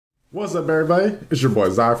What's up, everybody? It's your boy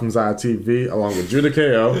Ziah from Ziah TV, along with Judah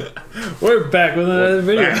KO. We're back with another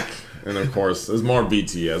video. And of course, there's more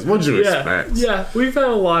BTS. What'd you expect? Yeah, we've had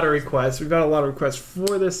a lot of requests. We've had a lot of requests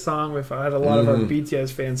for this song. We've had a lot of our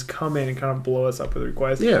BTS fans come in and kind of blow us up with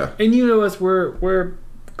requests. Yeah. And you know us, we're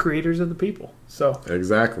creators of the people. So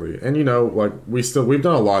exactly. And you know, like we've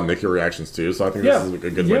done a lot of Nicki reactions too, so I think this is like a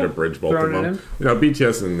good way to bridge both of them. You know,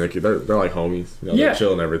 BTS and Nicki, they're like homies. You know, they're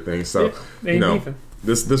chill and everything. So you know,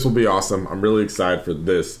 this will be awesome. I'm really excited for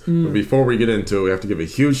this. But before we get into it, we have to give a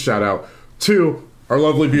huge shout out to our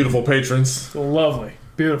lovely, beautiful patrons. Lovely,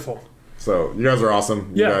 beautiful. So you guys are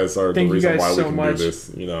awesome. You guys are the reason why we can do this.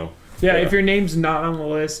 You know. Yeah, if your name's not on the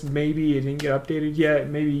list, maybe it didn't get updated yet.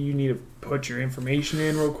 Maybe you need to put your information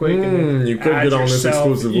in real quick. And you could get on this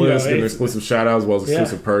exclusive list, get an exclusive shout out as well as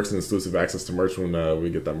exclusive perks and exclusive access to merch when we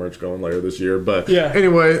get that merch going later this year. But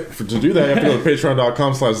anyway, to do that, you have to go to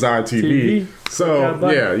patreon.com/ZiahTV. So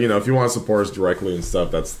yeah, you know, if you want to support us directly and stuff,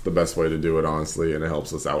 that's the best way to do it, honestly, and it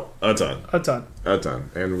helps us out a ton.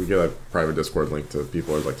 And we get a private Discord link to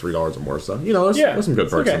people who's like $3 or more. So you know, there's some good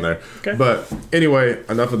perks in there. But anyway,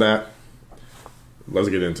 enough of that. Let's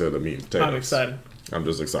get into the meat and potatoes. I'm excited. I'm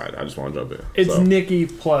just excited. I just want to jump in. It's Nicki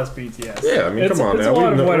plus BTS. Yeah, I mean, come on now. It's a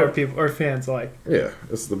lot of what our people or fans like. Yeah,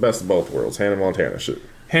 it's the best of both worlds. Hannah Montana shit.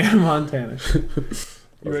 Hannah Montana shit.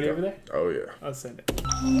 You ready over there? Oh, yeah. I'll send it.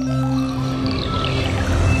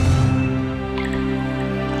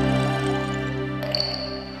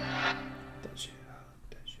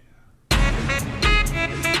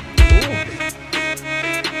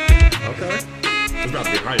 Okay. It's about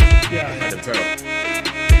to be hype. Yeah. I can tell.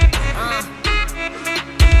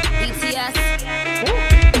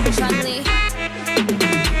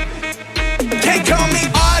 Can't call me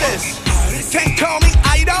artist, can't call me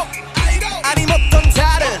idol. 아니 못한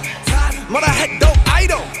다른 뭐라 해도 I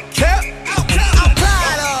don't care. I'm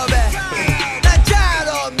proud of it. 난 잘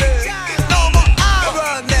없네. 너무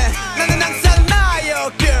알았네. 나는 항상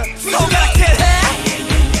나였길. 손가락질 해.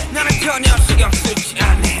 나는 전혀 신경 쓰지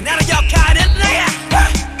않네. 나는 역할은 내가.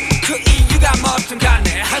 그 이유가 뭐든 간에.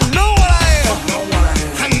 I know what I am.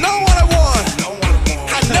 I know what I want.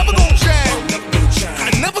 I never gon' change.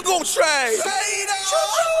 I never gon' trade.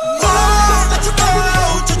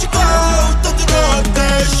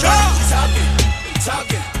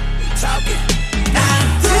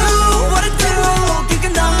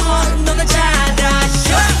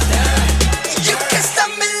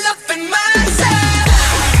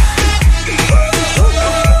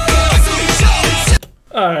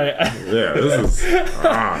 Yeah, this is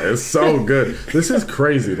it's so good. This is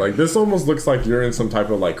crazy. Like this almost looks like you're in some type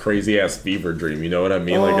of like crazy ass fever dream. You know what I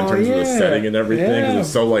mean? Like in terms of the setting and everything, because it's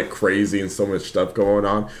so like crazy and so much stuff going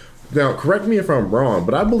on. Now, correct me if I'm wrong,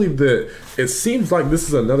 but I believe that it seems like this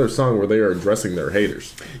is another song where they are addressing their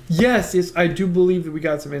haters. Yes, I do believe that we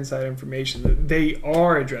got some inside information that they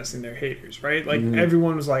are addressing their haters, right? Like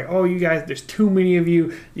everyone was like, "Oh, you guys, there's too many of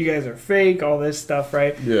you. You guys are fake. All this stuff,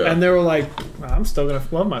 right?" Yeah. And they were like, well, "I'm still gonna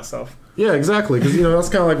love myself." Yeah, exactly. Because, you know, that's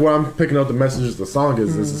kind of like what I'm picking up the messages of the song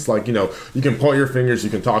is. It's just like, you know, you can point your fingers, you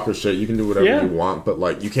can talk or shit, you can do whatever you want, but,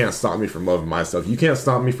 like, you can't stop me from loving myself. You can't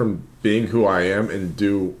stop me from being who I am and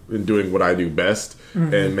doing what I do best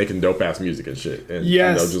and making dope-ass music and shit. And, you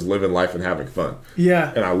know, just living life and having fun.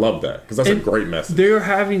 Yeah. And I love that because that's a great message. They're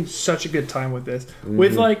having such a good time with this.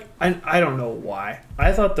 With, like, I don't know why.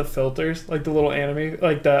 I thought the filters, like the little anime,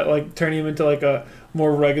 like that, like turning him into, like, a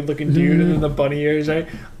more rugged looking dude and then the bunny ears, right?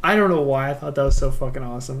 I don't know why I thought that was so fucking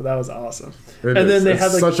awesome, but that was awesome. Then they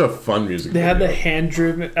had like such a fun music video. Had the hand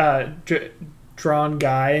driven drawn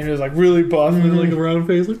guy and it was like really buff and like a round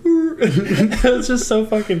face like it's just so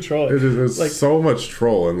fucking troll. It's like so much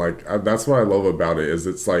troll, and like that's what I love about it is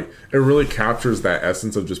it's like it really captures that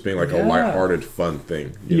essence of just being like a lighthearted fun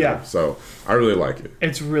thing. You know? So I really like it.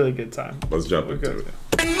 It's a really good time. Let's jump into it.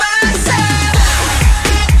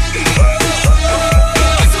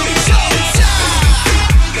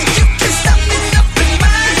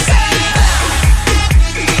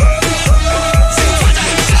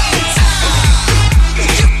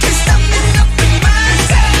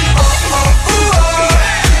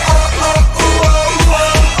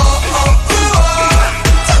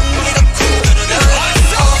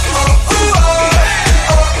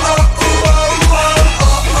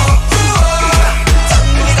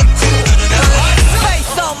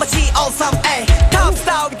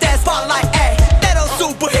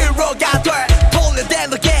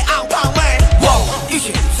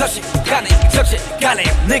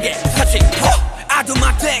 Nigga, touch it. I do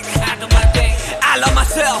my thing. I love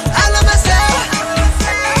myself. I love myself.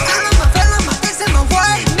 I love my fellow, my things in my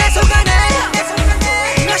way. 내 속안에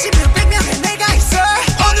몇십 명, 100명의 내가 있어.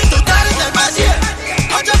 오늘도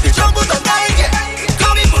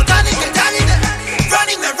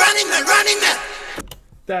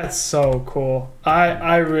That's so cool.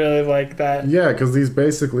 I really like that. Yeah, because he's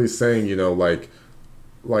basically saying, you know, like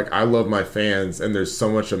I love my fans, and there's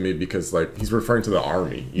so much of me because like he's referring to the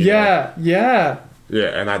army. Yeah, yeah.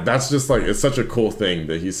 Yeah, and that's just like, it's such a cool thing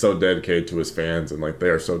that he's so dedicated to his fans, and like they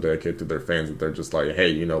are so dedicated to their fans that they're just like, hey,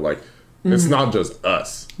 you know, like it's not just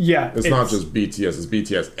us. Yeah, it's not just BTS. It's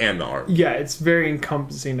BTS and the army. Yeah, it's very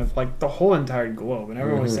encompassing of like the whole entire globe, and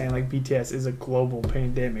everyone was saying like BTS is a global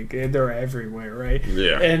pandemic. They're everywhere, right?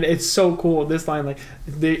 Yeah, and it's so cool. This line, like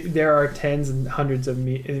there are tens and hundreds of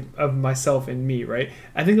me, of myself and me, right?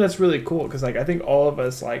 I think that's really cool because like I think all of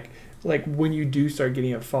us like when you do start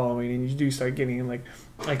getting a following and you do start getting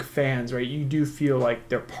like fans, right, you do feel like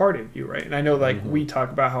they're part of you, right? And I know like we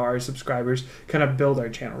talk about how our subscribers kind of build our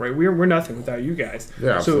channel, right? We're nothing without you guys.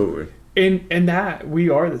 Yeah, absolutely. So in that we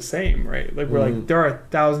are the same, right? Like we're like there are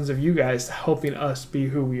thousands of you guys helping us be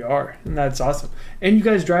who we are, and that's awesome. And you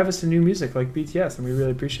guys drive us to new music like BTS, and we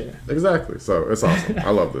really appreciate it. Exactly. So it's awesome. I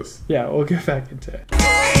love this. Yeah, we'll get back into it.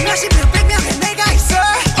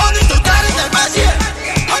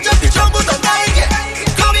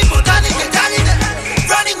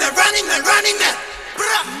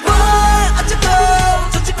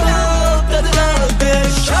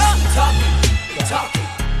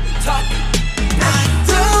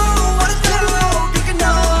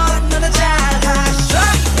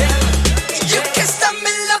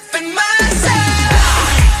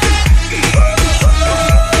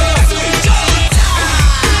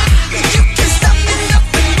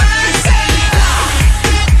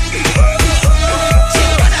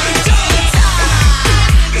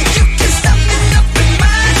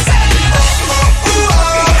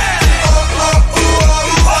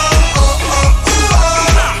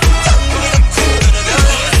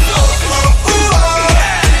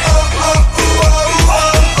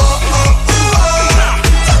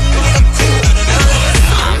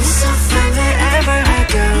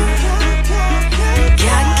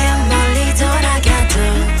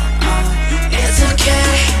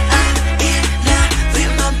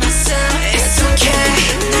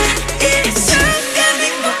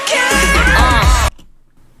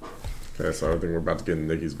 So I think we're about to get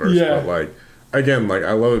into Nicki's verse, but like again, like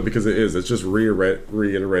I love it because it's just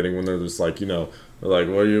reiterating when they're just like, you know, they're like,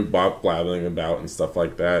 what are you blabbing about and stuff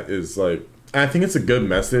like that. Is like, I think it's a good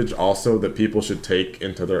message also that people should take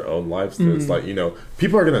into their own lives. It's like, you know,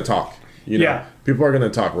 people are gonna talk. You know, people are gonna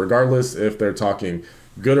talk regardless if they're talking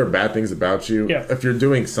good or bad things about you. If you're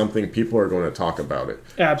doing something, people are going to talk about it.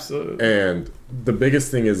 Absolutely. And the biggest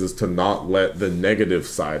thing is to not let the negative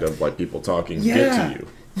side of like people talking get to you.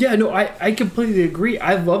 Yeah, no, I completely agree.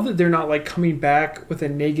 I love that they're not like coming back with a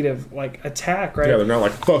negative like attack, right? Yeah, they're not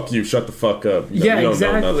like, fuck you, shut the fuck up. You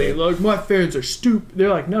exactly. Like, my fans are stupid. They're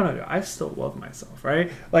like, no, I still love myself, right?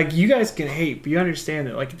 Like, you guys can hate, but you understand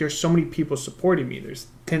that like there's so many people supporting me. There's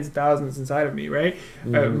tens of thousands inside of me, right?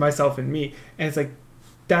 Myself and me. And it's like,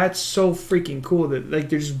 that's so freaking cool that like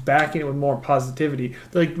they're just backing it with more positivity.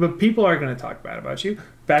 Like, but people are going to talk bad about you.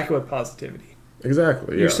 Back it with positivity.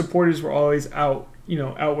 Exactly. Your supporters were always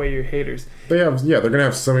outweigh your haters. They're gonna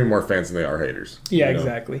have so many more fans than they are haters. Yeah,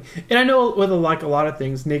 exactly. And I know with like a lot of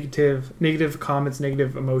things, negative comments,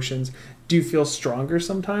 negative emotions do feel stronger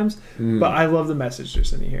sometimes. But I love the message they're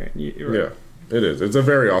sending here. Right. Yeah, it is. It's a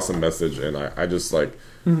very awesome message, and I just like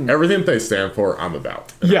everything they stand for. I'm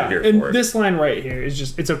about. And I'm here for it. This line right here is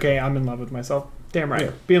just, it's okay. I'm in love with myself. Damn right.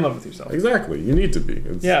 Yeah. Be in love with yourself. Exactly. You need to be.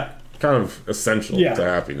 It's kind of essential to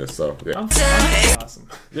happiness. So awesome.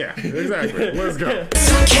 Yeah, exactly. Let's go.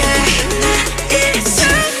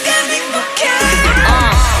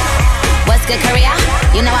 What's good, Korea?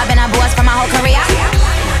 You know I've been a boss for my whole career.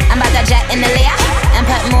 I'm about to jet in the layer and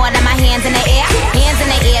put more than my hands in the air. Hands in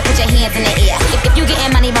the air, put your hands in the air. If you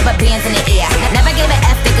getting money, rubber bands in the air. Never gave an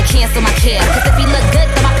F, they could cancel my care. Cause if you look good,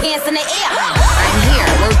 throw my pants in the air. I'm here,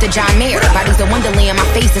 word to John Mayer. Body's a wonderland, my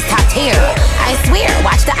face is top tier. I swear,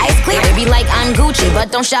 watch the ice clear. They be like, I'm Gucci,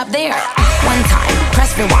 but don't shop there. One time,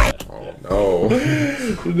 press rewind. Oh,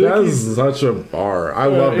 that's such a bar. I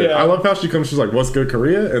love it. I love how she comes. She's like, "What's good,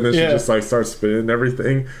 Korea?" And then she just like starts spinning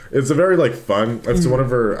everything. It's a very like fun. It's one of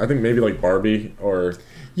her. I think maybe like Barbie or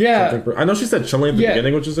something. I know she said Chile at the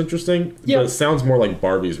beginning, which is interesting. But it sounds more like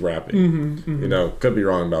Barbie's rapping. You know, could be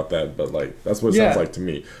wrong about that, but like that's what it sounds like to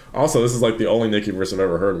me. Also, this is like the only Nicki verse I've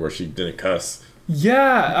ever heard where she didn't cuss.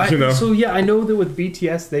 I know that with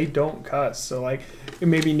BTS they don't cuss. So like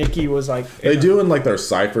maybe Nicki was like they do in like their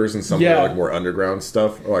ciphers and some of their like more underground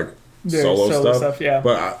stuff, or like solo stuff.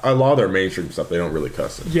 But I love their mainstream stuff. They don't really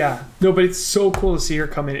cuss it. No, but it's so cool to see her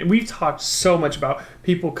come in. And we've talked so much about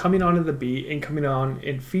people coming onto the beat and coming on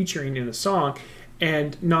and featuring in a song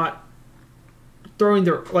and not throwing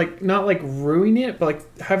their, like, not like ruining it, but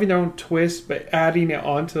like having their own twist, but adding it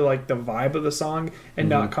onto like the vibe of the song and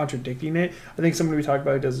not contradicting it. I think somebody we talked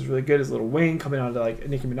about who does this really good is Lil Wayne coming on to like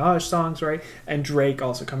Nicki Minaj songs, right? And Drake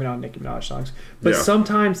also coming on Nicki Minaj songs. But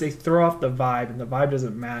sometimes they throw off the vibe and the vibe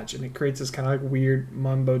doesn't match and it creates this kind of like weird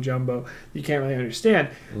mumbo jumbo you can't really understand.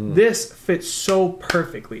 This fits so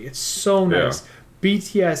perfectly. It's so nice.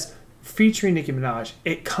 BTS featuring Nicki Minaj,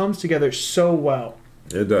 it comes together so well.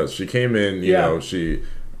 It does. She came in, you know, she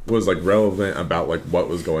was like relevant about like what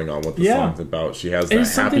was going on, what the song's about. She has that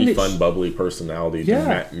happy, fun, bubbly personality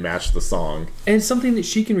to match the song. And it's something that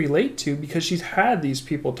she can relate to because she's had these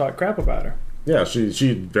people talk crap about her. Yeah,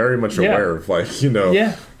 she very much aware of like, you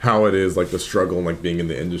know, how it is, like the struggle and like being in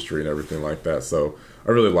the industry and everything like that. So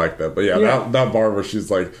I really like that. But that bar where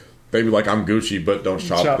she's like, they be like, I'm Gucci, but don't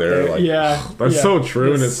shop there. Like, that's so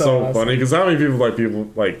true, and it's so awesome. Funny because how many people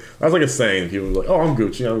like that's like a saying. People are like, oh, I'm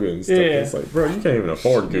Gucci, I'm good and stuff. It's like, bro, you can't even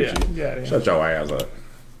afford Gucci. Shut your ass up.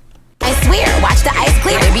 I swear, watch the ice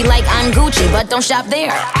clear. They be like, I'm Gucci, but don't shop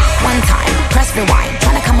there. One time, press rewind.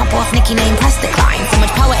 Trying to come up off Nicki name, press decline. So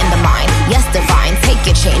much power in the mind. Yes, divine. Take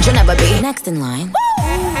your change, you'll never be next in line.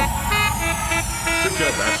 Should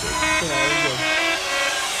kill that shit.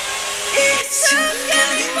 It's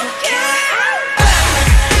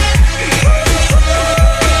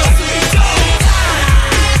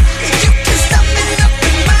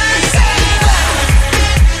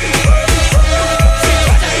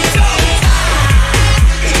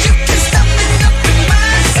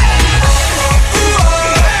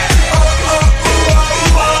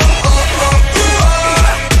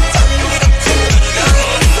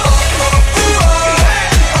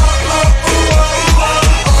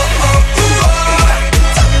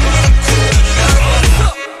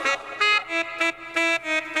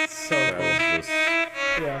So cool.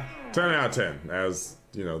 Yeah. 10 out of 10, as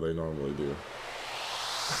you know they normally do.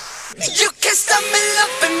 You can stop me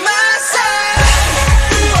loving myself.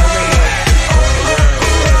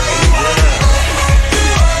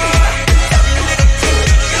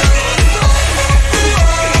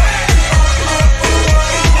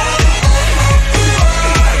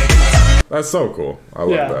 That's so cool. I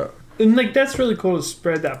love that. And like that's really cool to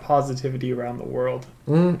spread that positivity around the world.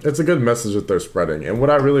 It's a good message that they're spreading. And what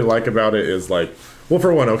I really like about it is like, well,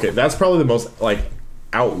 for one, okay, that's probably the most like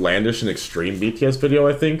outlandish and extreme BTS video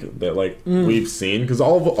I think that like we've seen, because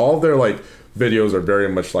all of their like videos are very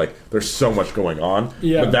much like there's so much going on.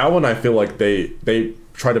 Yeah. But that one I feel like they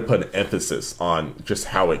try to put an emphasis on just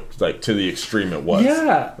how it like to the extreme it was.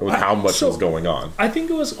 Yeah. With how much was going on. I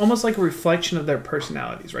think it was almost like a reflection of their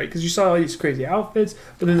personalities, right? Because you saw all these crazy outfits,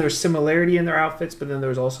 but then there's similarity in their outfits, but then there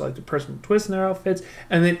was also like the personal twist in their outfits,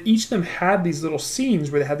 and then each of them had these little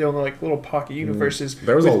scenes where they had their own like little pocket universes.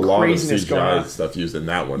 There was a lot of CGI stuff used in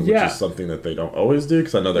that one, which is something that they don't always do,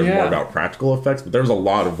 because I know they're more about practical effects, but there was a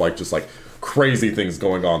lot of like just like crazy things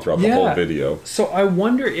going on throughout the whole video. So I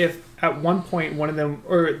wonder if at one point one of them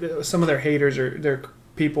or some of their haters or their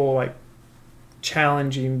people like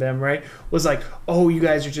challenging them, right, was like, oh, you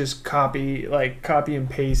guys are just copy and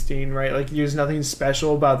pasting, right? Like there's nothing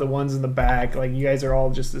special about the ones in the back, like you guys are all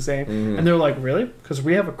just the same. And they're like, really? Because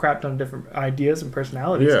we have a crap ton of different ideas and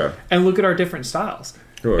personalities, and look at our different styles.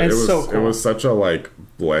 Cool. It was so cool. It was such a like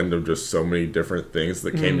blend of just so many different things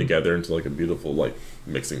that came together into like a beautiful like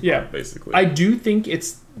mixing pot, basically. I do think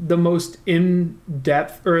it's the most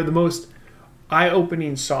in-depth or the most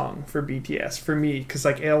eye-opening song for BTS for me, because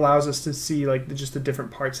like it allows us to see like just the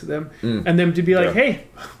different parts of them and them to be like, hey,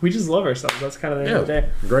 we just love ourselves. That's kind of the end of the day.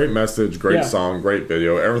 Great message, great song, great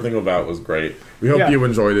video. Everything about it was great. We hope you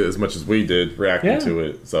enjoyed it as much as we did reacting to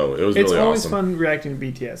it. So it was really awesome. It's always fun reacting to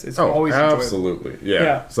BTS. It's always absolutely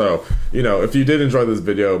enjoyable. So you know, if you did enjoy this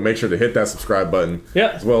video, make sure to hit that subscribe button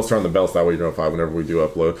as well as turn on the bell so that way you're notified whenever we do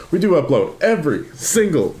upload. We do upload every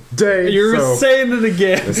single day. You're saying it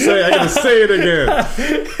again. I gotta say it again.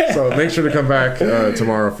 So make sure to come back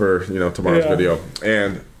tomorrow for tomorrow's video,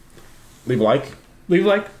 and leave a like.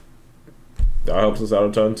 That helps us out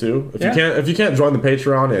a ton too. If you can't join the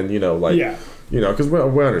Patreon and because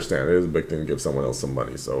we understand it is a big thing to give someone else some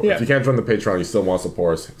money. So if you can't join the Patreon, you still want to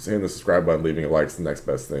support us, hitting the subscribe button, leaving a like is the next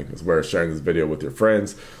best thing. It's where sharing this video with your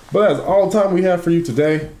friends. But that's all the time we have for you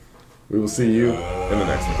today. We will see you in the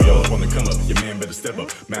next one. Yo, wanna come up, your man better step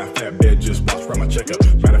up. Matter of fact, better just watch from my checkup.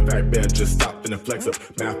 Matter of fact, better just stop and flex up.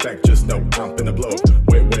 Matter of fact, just know I'm finna blow up.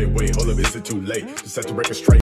 Wait, hold up, is it too late? Just set the record straight.